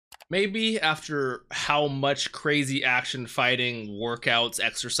Maybe after how much crazy action, fighting, workouts,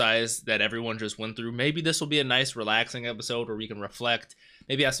 exercise that everyone just went through, maybe this will be a nice relaxing episode where we can reflect,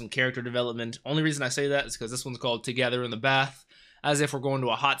 maybe have some character development. Only reason I say that is because this one's called Together in the Bath, as if we're going to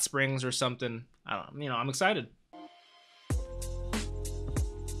a hot springs or something. I don't know, I'm excited.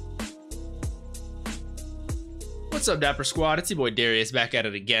 What's up, Dapper Squad? It's your boy Darius back at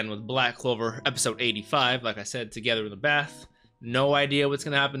it again with Black Clover episode 85. Like I said, Together in the Bath. No idea what's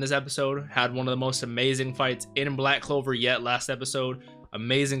going to happen this episode. Had one of the most amazing fights in Black Clover yet last episode.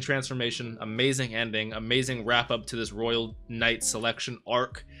 Amazing transformation, amazing ending, amazing wrap up to this Royal Knight selection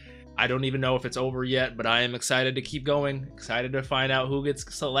arc. I don't even know if it's over yet, but I am excited to keep going. Excited to find out who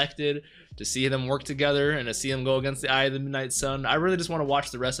gets selected, to see them work together, and to see them go against the Eye of the Midnight Sun. I really just want to watch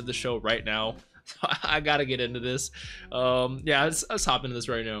the rest of the show right now. So I gotta get into this. Yeah, let's hop into this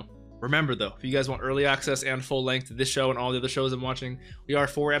right now. Remember though, if you guys want early access and full length to this show and all the other shows I'm watching, we are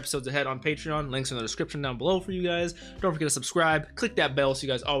 4 episodes ahead on Patreon. Links in the description down below for you guys. Don't forget to subscribe, click that bell so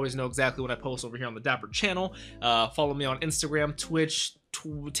you guys always know exactly when I post over here on the Dapper channel. Follow me on Instagram, Twitch,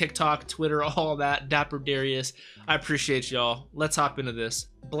 TikTok, Twitter, all that, DapperDarius. I appreciate y'all. Let's hop into this.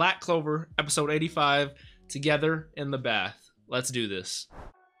 Black Clover, episode 85, Together in the Bath. Let's do this.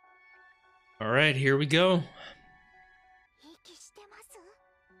 All right, here we go.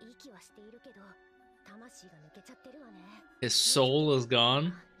 His soul is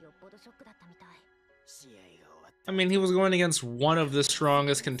gone. I mean, he was going against one of the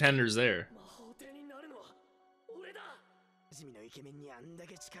strongest contenders there.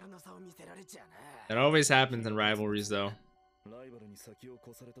 It always happens in rivalries, though.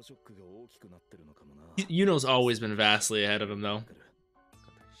 Yuno's always been vastly ahead of him, though.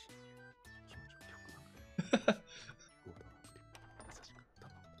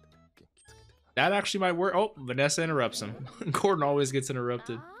 That actually might work. Oh, Vanessa interrupts him. Gordon always gets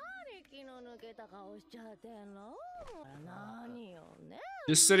interrupted.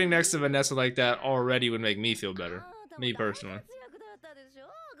 Just sitting next to Vanessa like that already would make me feel better. Me personally.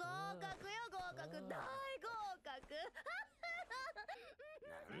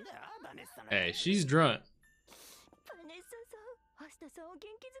 Hey, she's drunk.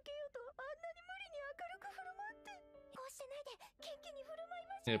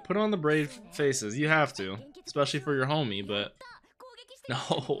 Yeah, put on the brave faces. You have to, especially for your homie, but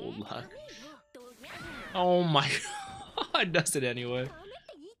no luck. Oh my god, does it anyway.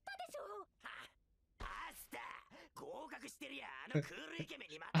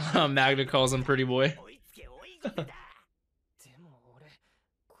 Magna calls him pretty boy.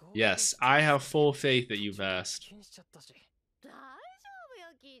 Yes, I have full faith that you've asked.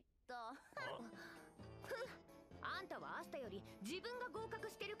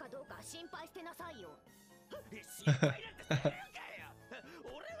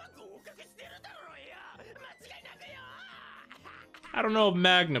 I don't know if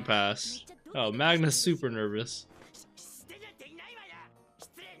Magna passed. Oh, Magna's super nervous.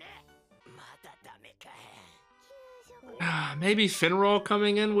 Maybe Finral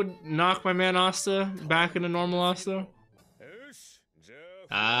coming in would knock my man Asta back into normal Asta.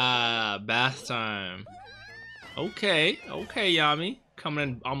 Ah, bath time. Okay, okay, Yami. Coming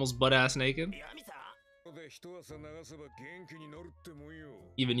in almost butt-ass naked.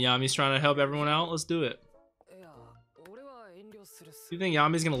 Even Yami's trying to help everyone out. Let's do it. You think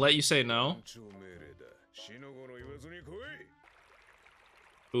Yami's gonna let you say no?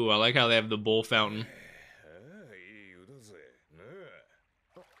 Ooh, I like how they have the bull fountain.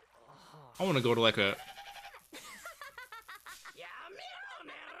 I want to go to like a...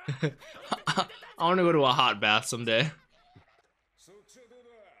 I want to go to a hot bath someday.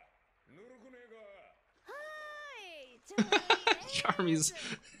 Charmy's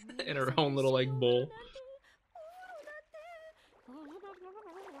in her own little like bowl.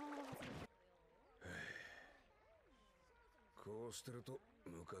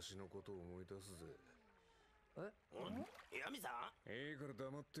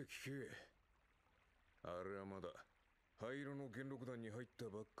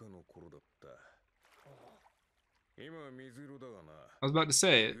 I was about to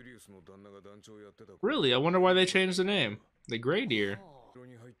say it. Really, I wonder why they changed the name. The Grey Deer.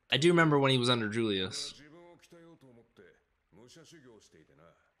 I do remember when he was under Julius.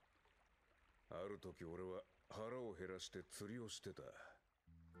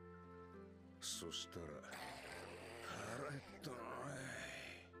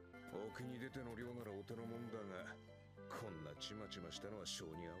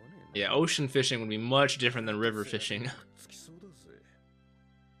 Yeah, ocean fishing would be much different than river fishing.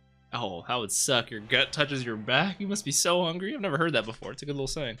 Oh, how would suck. Your gut touches your back? You must be so hungry. I've never heard that before. It's a good little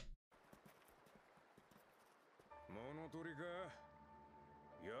saying.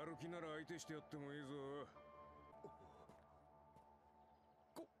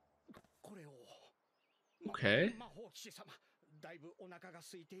 Okay.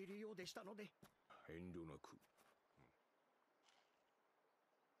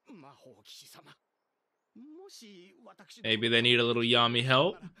 Maybe they need a little Yami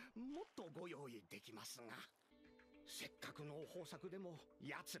help.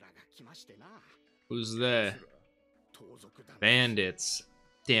 Who's there? Bandits.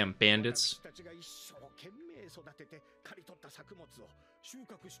 Damn bandits.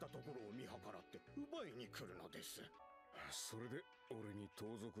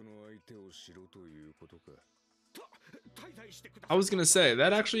 I was gonna say,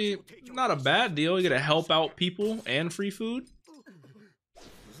 that actually not a bad deal. You get to help out people and free food.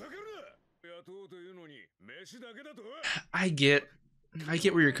 I get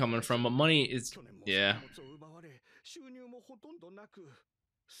where you're coming from, but money is, yeah.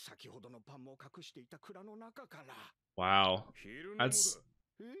 Wow. That's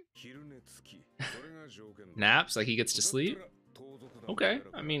naps, like he gets to sleep. Okay,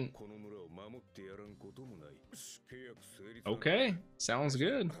 I mean, okay, sounds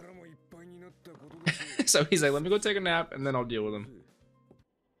good. So he's like, let me go take a nap and then I'll deal with him.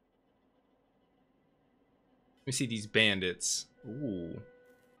 Let me see these bandits. Ooh.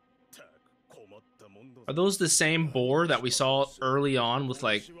 Are those the same boar that we saw early on with,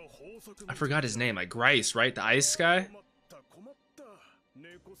 like, I forgot his name, like Grice, right? The ice guy?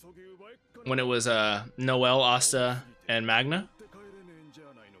 When it was Noel, Asta, and Magna?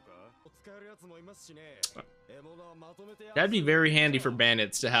 That'd be very handy for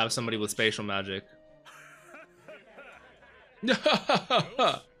bandits to have somebody with spatial magic.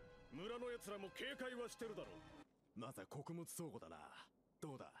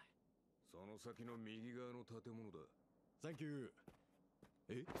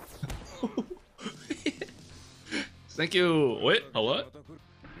 Thank you. Wait, a what?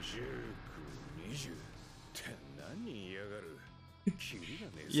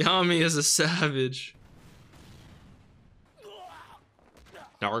 Yami is a savage.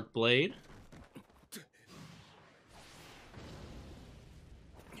 Dark Blade.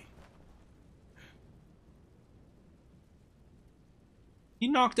 He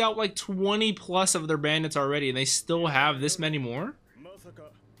knocked out like 20 plus of their bandits already, and they still have this many more?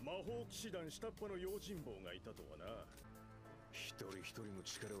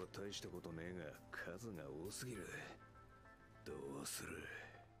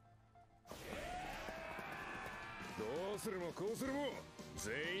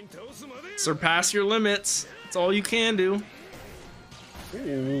 Surpass your limits. That's all you can do.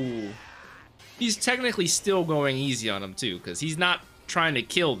 Ooh. He's technically still going easy on him too, because he's not trying to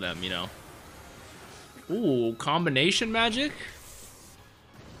kill them, you know. Ooh, combination magic?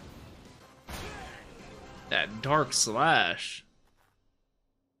 That dark slash.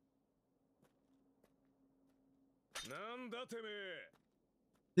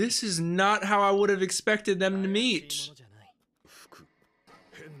 This is not how I would have expected them to meet.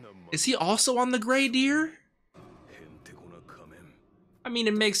 Is he also on the Gray Deer? I mean,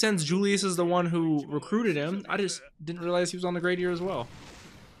 it makes sense. Julius is the one who recruited him. I just didn't realize he was on the Gray Deer as well.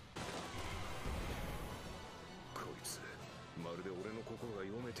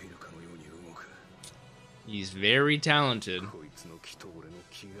 He's very talented.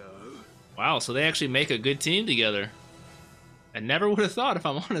 Wow, so they actually make a good team together. I never would have thought, if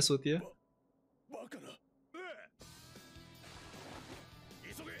I'm honest with you.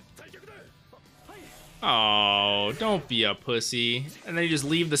 Oh, don't be a pussy. And then you just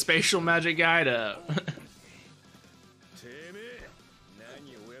leave the spatial magic guy to...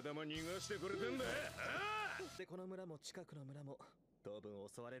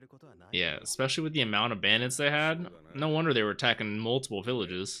 Yeah, especially with the amount of bandits they had. No wonder they were attacking multiple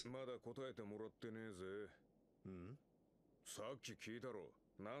villages.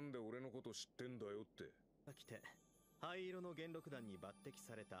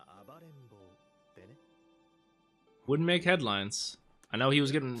 Wouldn't make headlines. I know he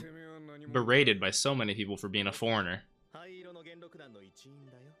was getting berated by so many people for being a foreigner.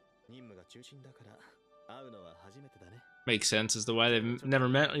 Makes sense as to why they've never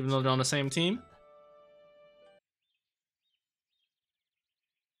met, even though they're on the same team.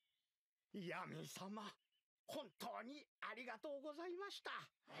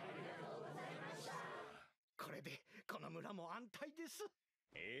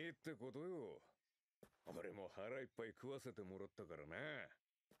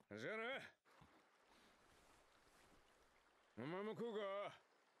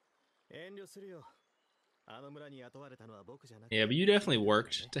 Yeah, but you definitely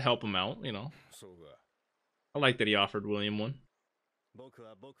worked to help him out, you know. I like that he offered William one.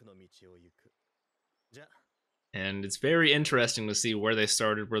 And it's very interesting to see where they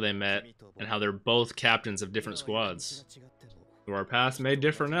started, where they met, and how they're both captains of different squads. So our paths may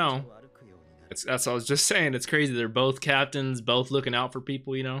differ now. That's what I was just saying. It's crazy. They're both captains, both looking out for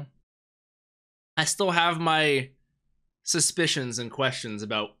people, you know. I still have my suspicions and questions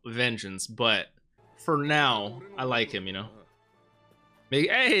about Vangeance, but for now, I like him, you know.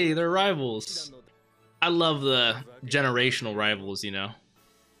 Hey, they're rivals. I love the generational rivals, you know.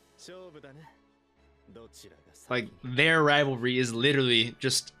 Like, their rivalry is literally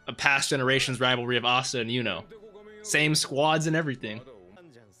just a past generation's rivalry of Asta and Yuno. Same squads and everything.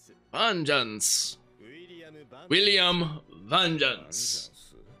 Vangeance. William Vangeance.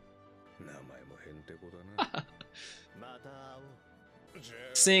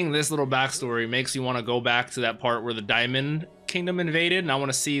 Seeing this little backstory makes you want to go back to that part where the Diamond Kingdom invaded, and I want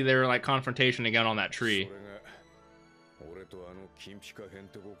to see their like confrontation again on that tree.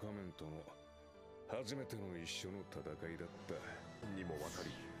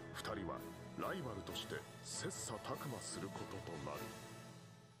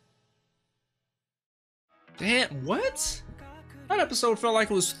 Damn, what? That episode felt like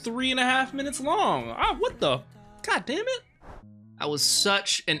it was 3.5 minutes long. Ah, what the? God damn it. That was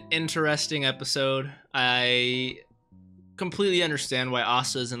such an interesting episode. I completely understand why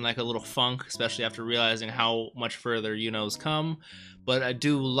Asta's in like a little funk, especially after realizing how much further Yuno's come. But I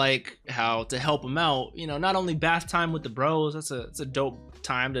do like how, to help him out, you know, not only bath time with the bros, it's a dope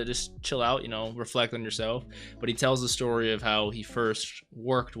time to just chill out, you know, reflect on yourself, but he tells the story of how he first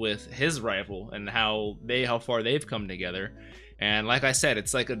worked with his rival and how far they've come together. And like I said,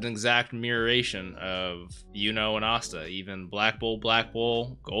 it's like an exact mirroration of Yuno and Asta, even Black Bull,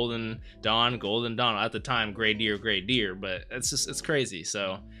 Golden Dawn. At the time, Gray Deer, but it's crazy.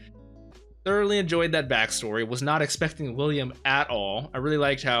 So thoroughly enjoyed that backstory. Was not expecting William at all. I really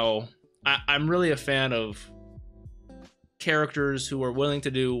liked how I'm really a fan of characters who are willing to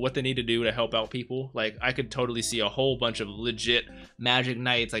do what they need to do to help out people. Like, I could totally see a whole bunch of legit magic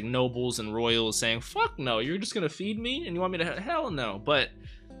knights, like nobles and royals, saying, fuck no, you're just gonna feed me and you want me to, hell no. But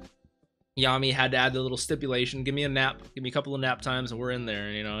Yami had to add the little stipulation, give me a nap, give me a couple of nap times and we're in there.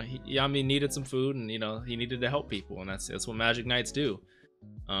 And, you know, Yami needed some food, and, you know, he needed to help people, and that's what magic knights do.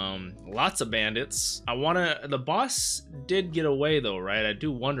 Lots of bandits. The boss did get away though, right? I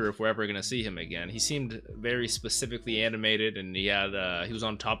do wonder if we're ever gonna see him again. He seemed very specifically animated, and he was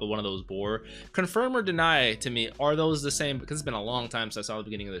on top of one of those boar. Confirm or deny to me, are those the same? Because it's been a long time since I saw the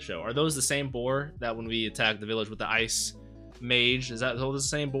beginning of the show. Are those the same boar that when we attacked the village with the ice mage? Is that the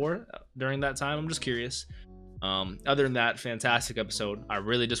same boar during that time? I'm just curious. Other than that, fantastic episode. I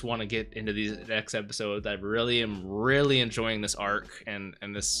really just want to get into these next episodes. I really am enjoying this arc and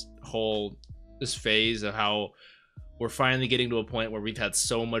this phase of how we're finally getting to a point where we've had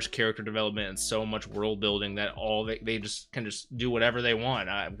so much character development and so much world building that they just can just do whatever they want.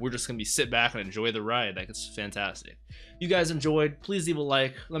 We're just gonna sit back and enjoy the ride. Like, it's fantastic. If you guys enjoyed, please leave a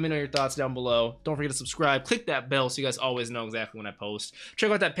like. Let me know your thoughts down below. Don't forget to subscribe. Click that bell so you guys always know exactly when I post. Check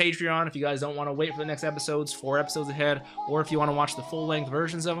out that Patreon if you guys don't want to wait for the next episodes, 4 episodes ahead, or if you want to watch the full-length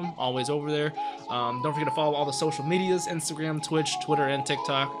versions of them, always over there. Don't forget to follow all the social medias, Instagram, Twitch, Twitter, and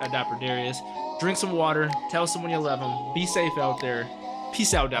TikTok at DapperDarius. Drink some water. Tell someone you love them. Be safe out there.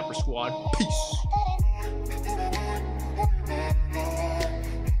 Peace out, Dapper Squad. Peace.